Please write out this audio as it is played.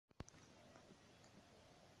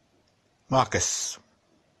Marcus.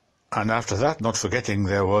 And after that, not forgetting,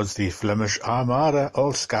 there was the Flemish Armada,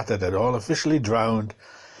 all scattered and all officially drowned,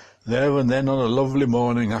 there and then on a lovely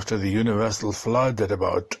morning after the universal flood at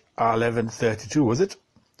about 1132, was it?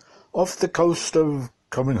 Off the coast of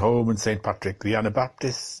coming home in St. Patrick, the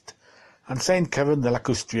Anabaptist, and St. Kevin the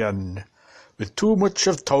Lacustrian, with too much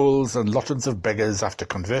of tolls and lottons of beggars after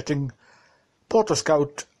converting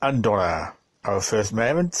Porter-Scout and Donna, our first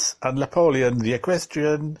merchants, and Napoleon the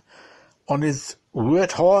equestrian, on his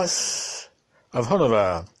wet horse of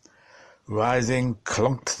Hanover, rising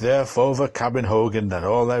clunked their fover cabin Hogan and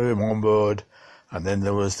all they were on board, and then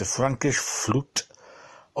there was the Frankish flute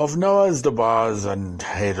of Noah's the bars, and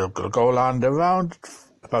he'll go land around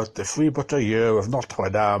about the freebooter year of Notre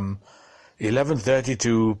Dame,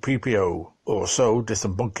 1132 PPO, or so,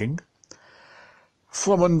 disembunking,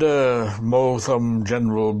 from under Motham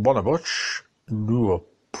General Bonnebush, New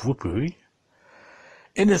Pupui,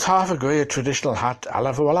 in his half-a-grey traditional hat a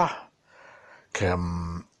la voila,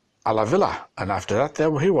 came a la villa, and after that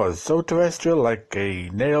there he was, so terrestrial like a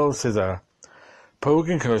nail scissor,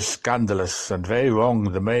 poking her scandalous and very wrong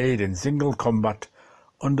the maid in single combat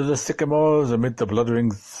under the sycamores amid the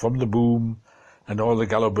bludderings from the boom and all the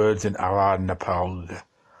gallow birds in Arad Napalg,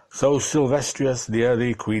 so sylvestrious near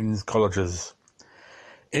the Queen's colleges.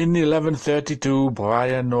 In 1132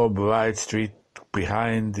 Brian or Bride Street,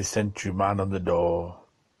 behind the sentryman on the door.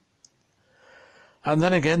 And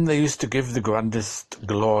then again they used to give the grandest,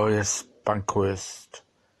 glorious banquet,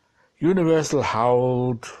 universal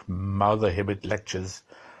howled, mother-hibbit lectures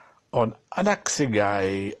on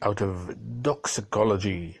anaxigai out of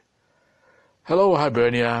doxicology. Hello,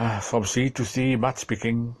 Hibernia, from sea to sea, Matt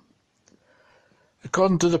speaking.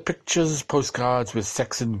 According to the pictures, postcards with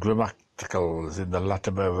Saxon grammaticals in the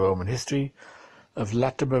Latimer Roman history of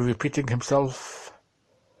Latimer repeating himself,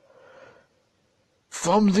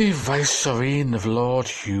 from the viceroy of Lord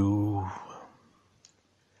Hugh,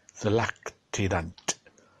 the Lactinant,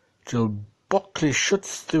 till Buckley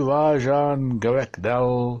shuts the Rajan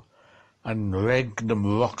Garekdal and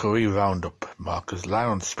Regnum Rockery Roundup, Marcus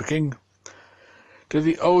Lyon speaking, to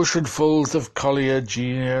the ocean fulls of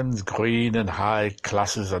collegians, green and high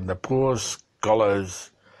classes, and the poor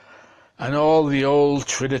scholars, and all the old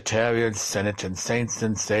Trinitarian Senate and saints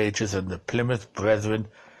and sages, and the Plymouth Brethren,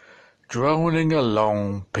 droning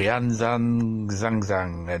along, pianzang,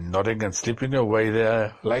 zang, and nodding and sleeping away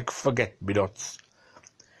there like forget-me-nots,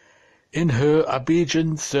 in her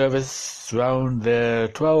obedient service round their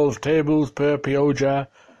 12 tables per pioja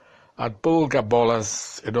at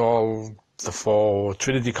Bulgabolas in all the 4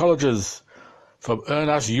 Trinity colleges, from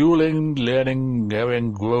Ernest Yuling learning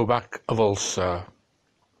Erin Grobach of Ulster,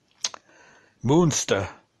 Moonster,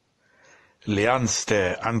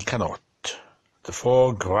 Leanster and Canot, the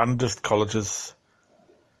 4 grandest colleges,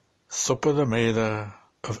 Supper the Mather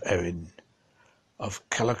of Erin, of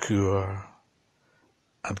Callacure,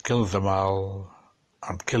 and kill them all,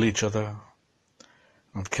 and kill each other,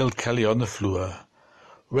 and kill Kelly on the floor,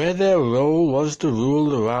 where their role was to rule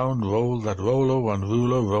the round roll that Rollo and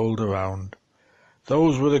Ruler rolled around.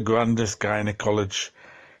 Those were the grandest gynaecology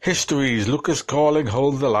histories. Lucas calling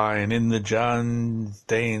hold the line in the John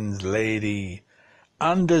Danes lady,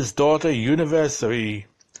 Anders' daughter University,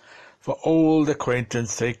 for old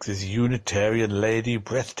acquaintance sake, this Unitarian lady,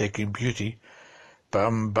 breathtaking beauty,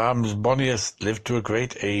 Bam's bonniest, lived to a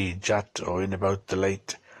great age at or in about the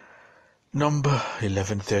late number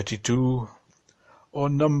 1132 or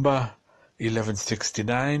number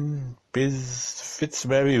 1169, biz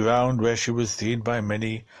Fitzmary round, where she was seen by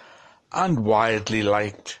many and widely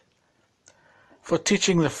liked, for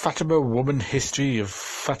teaching the Fatima woman history of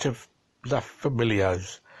La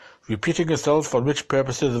Familiars, repeating herself on which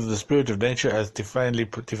purposes of the spirit of nature as divinely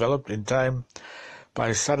developed in time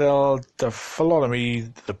by Sadell de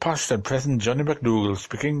Philonymy, the past and present Johnny McDougall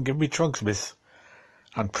speaking, give me trunks, miss,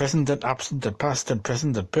 and present and absent and past and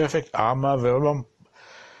present and perfect Arma Romano,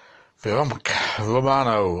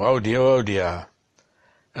 oh dear.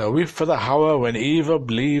 A weep for the hour when Eva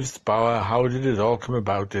leaves bower, how did it all come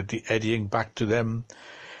about, the eddying back to them,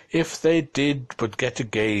 if they did but get to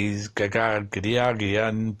gaze,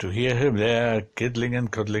 Gagagian, to hear him there, giddling and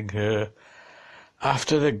cuddling her,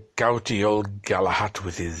 after the gouty old Galahad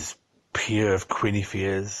with his peer of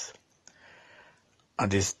Quinifears,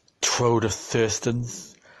 and his trode of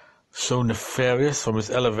Thurstons, so nefarious from his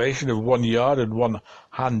elevation of 1 yard and 1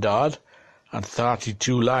 handard, and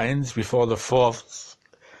 32 lines before the 4th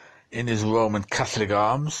in his Roman Catholic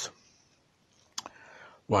arms,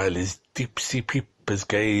 while his deep-sea peepers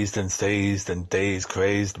gazed and sazed and dazed,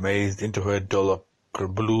 crazed, mazed into her dull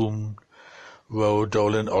bloom, row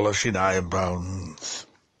dolin oloshin eyebrows.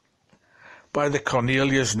 by the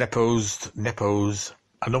Cornelius Nepos,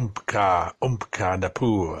 and Umpka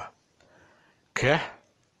Napur. Ke?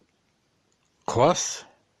 Quas?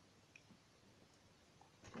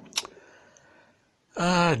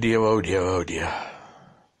 Ah, dear, oh dear, oh dear.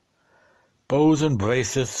 Bows and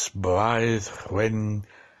braces, blithe, when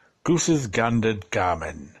gooses gandered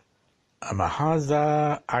garmen, a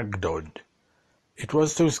Mahaza Agdod. It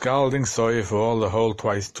was too scalding sorry for all the whole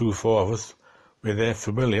twice 2-4 of us, with their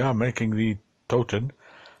familiar making the toten,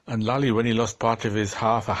 and Lally when he lost part of his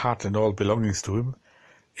half a hat and all belongings to him,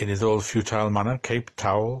 in his old futile manner, cape,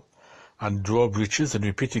 towel, and drawbreeches, and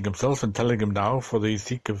repeating himself and telling him now for the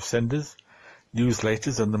sake of senders,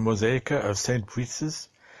 newslaters, and the mosaica of St. Breeze's,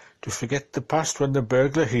 to forget the past when the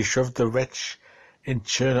burglar he shoved the wretch in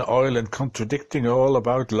churner oil, and contradicting all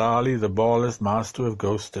about Lally, the bawless master of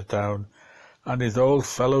Ghoster Town, and his old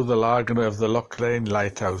fellow the Larganer of the Loch Lane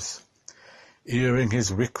Lighthouse, earing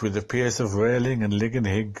his wick with the piece of railing and liggin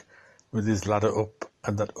hig with his ladder up,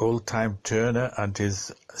 and that old-time turner and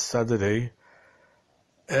his Saturday,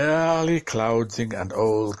 early cloudsing and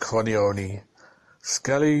old Cronioni,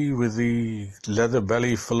 Scully with the leather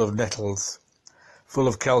belly full of nettles, full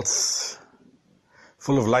of celts,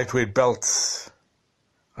 full of lightweight belts,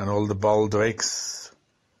 and all the baldrakes,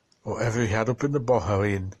 or ever he had up in the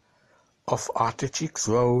Bohareen, off Articheeks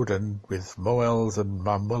Road, and with Moels and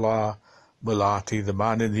Mullarty, the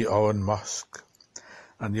man in the Owen Mosque,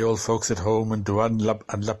 and the old folks at home, and Duan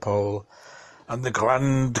and Lapole, and the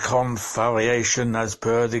grand confariation as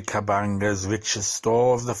per the Cabanga's richest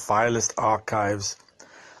store of the filest archives,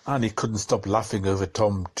 and he couldn't stop laughing over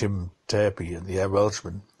Tim Turpey and the Air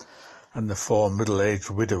Welshman, and the 4 middle-aged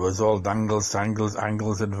widowers, all dangles, angles,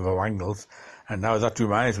 and varangles, and now that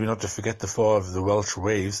reminds me not to forget the 4 of the Welsh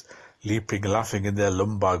waves, leaping, laughing in their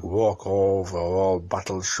Lombard walk over all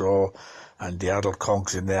Battle Shore, and the adult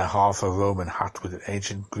conks in their half a Roman hat with an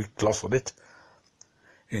ancient Greek gloss on it.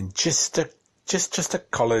 In Chichester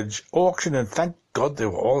College auction, and thank God they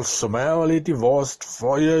were all summarily divorced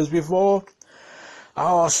 4 years before.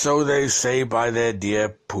 Ah, so they say by their dear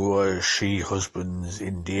poor she-husbands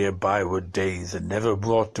in dear bywood days, and never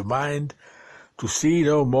brought to mind to see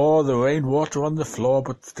no more the rain-water on the floor,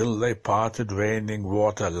 but still they parted raining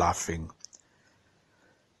water laughing.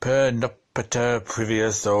 Per nupter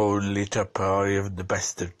previous only to parry of the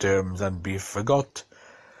best of terms and be forgot.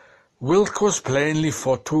 Wilk was plainly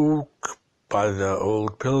foretook by the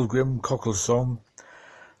old pilgrim cockle song,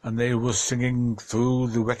 and they were singing through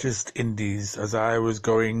the wettest Indies as I was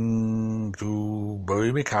going to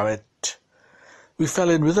bury me carrot. We fell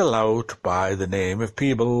in with a lout by the name of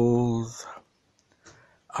Peebles.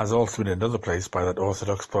 As also in another place by that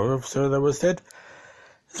orthodox proverb, sir, there was said,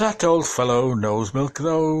 that old fellow knows milk,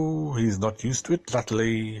 though he's not used to it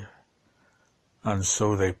latterly. And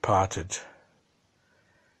so they parted.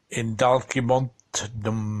 In Dalkymont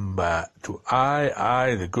number, to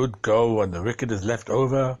I, the good go, and the wicked is left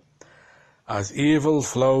over. As evil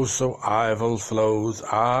flows, so evil flows.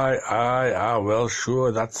 Well,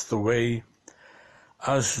 sure, that's the way.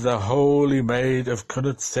 As the holy maid of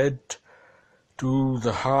Cunnet said to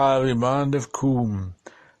the hairy man of Coombe,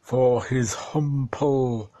 for his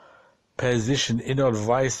humble position in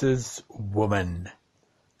advices, woman,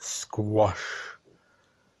 squash,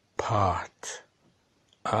 part,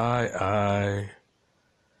 I,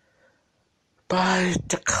 by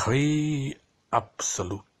decree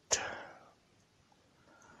absolute.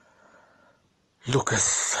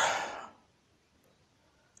 Lucas.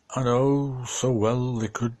 I know so well they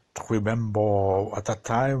could remember at that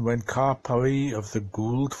time when Carparry of the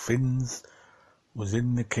Gould Finns was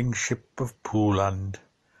in the kingship of Pooland,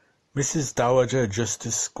 Mrs. Dowager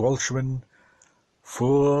Justice Squelchman,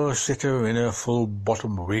 full sitter in her full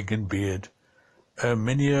bottom wig and beard,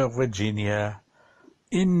 Erminia Virginia,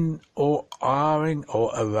 in or airing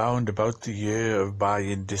or around about the year of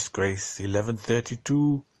by-in disgrace,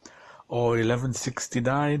 1132 or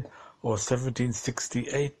 1169 or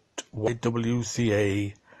 1768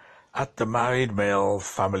 YWCA, at the married male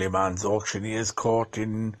family man's auctioneer's court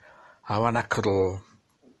in Aranacuddle.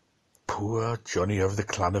 Poor Johnny of the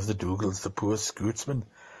clan of the Dougals, the poor scootsman.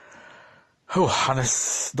 Oh,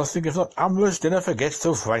 Hannes, nothing if not amorous dinner forgets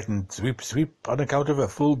so frightened, sweep, on account of a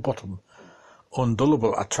full bottom,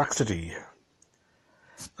 undullable atracity,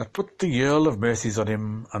 that put the Earl of Mercies on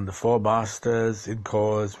him, and the 4 masters in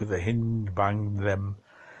cause with a hinge banged them,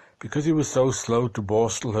 because he was so slow to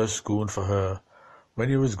borstal her schoon for her, when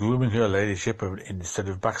he was grooming her ladyship, instead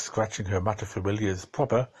of back-scratching her materfamilias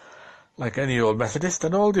proper, like any old Methodist,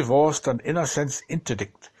 and all divorced and in a sense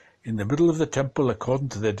interdict in the middle of the temple according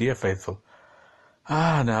to their dear faithful.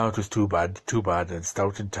 Ah, now it was too bad, and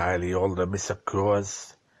stout entirely all the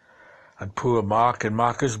Missacroas, and poor Mark in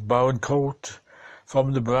Marcus Bowen coat,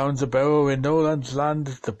 from the Browns a Barrow in Noland's land,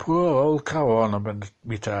 the poor old cow ornament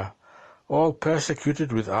meter, all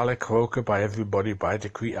persecuted with Alec Roker by everybody by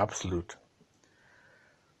decree absolute.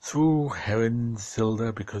 Through Heron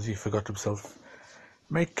Silder because he forgot himself,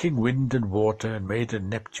 making wind and water, and made a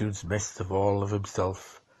Neptune's mess of all of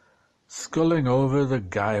himself, sculling over the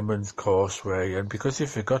Guyman's causeway, and because he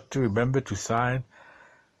forgot to remember to sign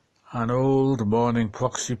an old morning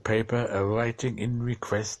proxy paper a writing in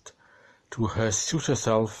request to her suitor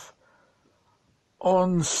self,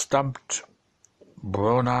 unstamped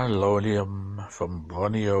Bronalolium from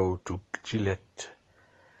Bronio to Gillette,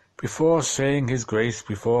 before saying his grace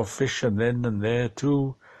before fish, and then and there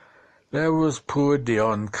too, there was poor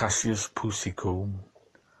Dion Cassius Pussycombe,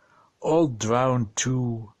 all drowned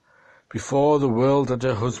too, before the world and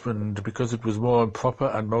her husband, because it was more improper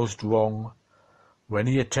and most wrong. When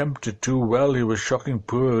he attempted to, well, he was shocking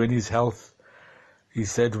poor in his health, he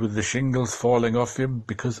said, with the shingles falling off him,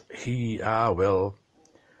 because well.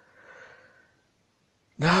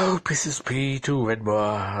 Now, Mrs. P. to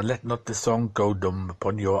Redmore, and let not the song go dumb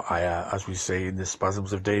upon your ire, as we say in the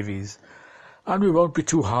spasms of Davies, and we won't be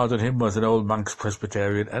too hard on him as an old Manx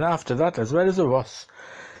Presbyterian, and after that, as well as a Ross,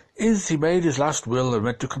 he made his last will and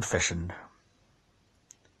went to confession.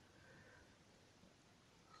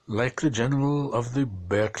 Like the general of the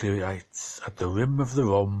Berkeleyites, at the rim of the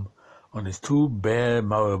Rum, on his two bare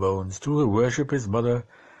marrowbones, to worship his mother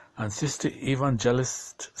and sister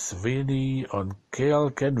evangelist Sveni on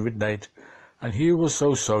Caolcan midnight, and he was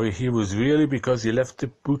so sorry he was really because he left the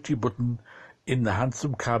booty button in the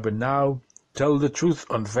handsome cab, and now, tell the truth,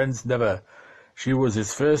 on friends never, she was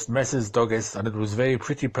his first Mess's doggess, and it was very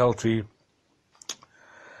pretty peltry,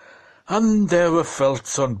 and there were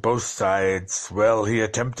felts on both sides. Well, he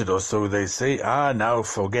attempted, or so they say. Ah, now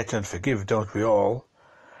forget and forgive, don't we all?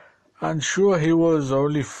 And sure he was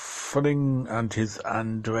only funning, and his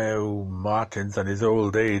Andrew Martins and his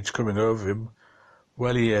old age coming over him.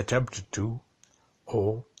 Well, he attempted to.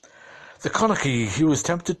 Oh, the Connacht, he was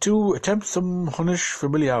tempted to attempt some Hunnish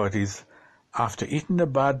familiarities after eating a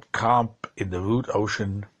bad carp in the rude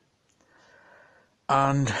ocean.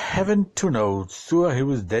 And heaven to know, sure he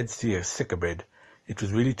was dead sick abed. It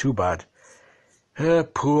was really too bad. Her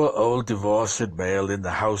poor old divorced male in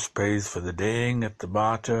the house pays for the daying at the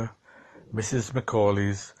Martyr, Mrs.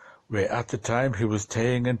 Macaulay's, where at the time he was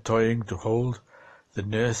taying and toying to hold the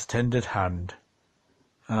nurse-tended hand.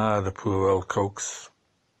 Ah, the poor old cokes.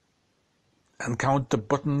 And count the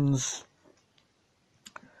buttons,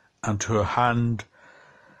 and to her hand,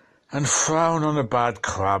 and frown on a bad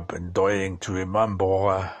crab, and dying to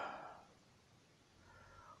remember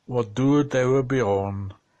what dood they were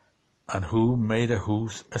beyond, and who made a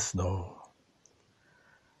hoose a snow.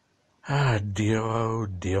 Ah, dear, oh,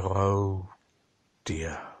 dear, oh,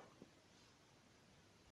 dear.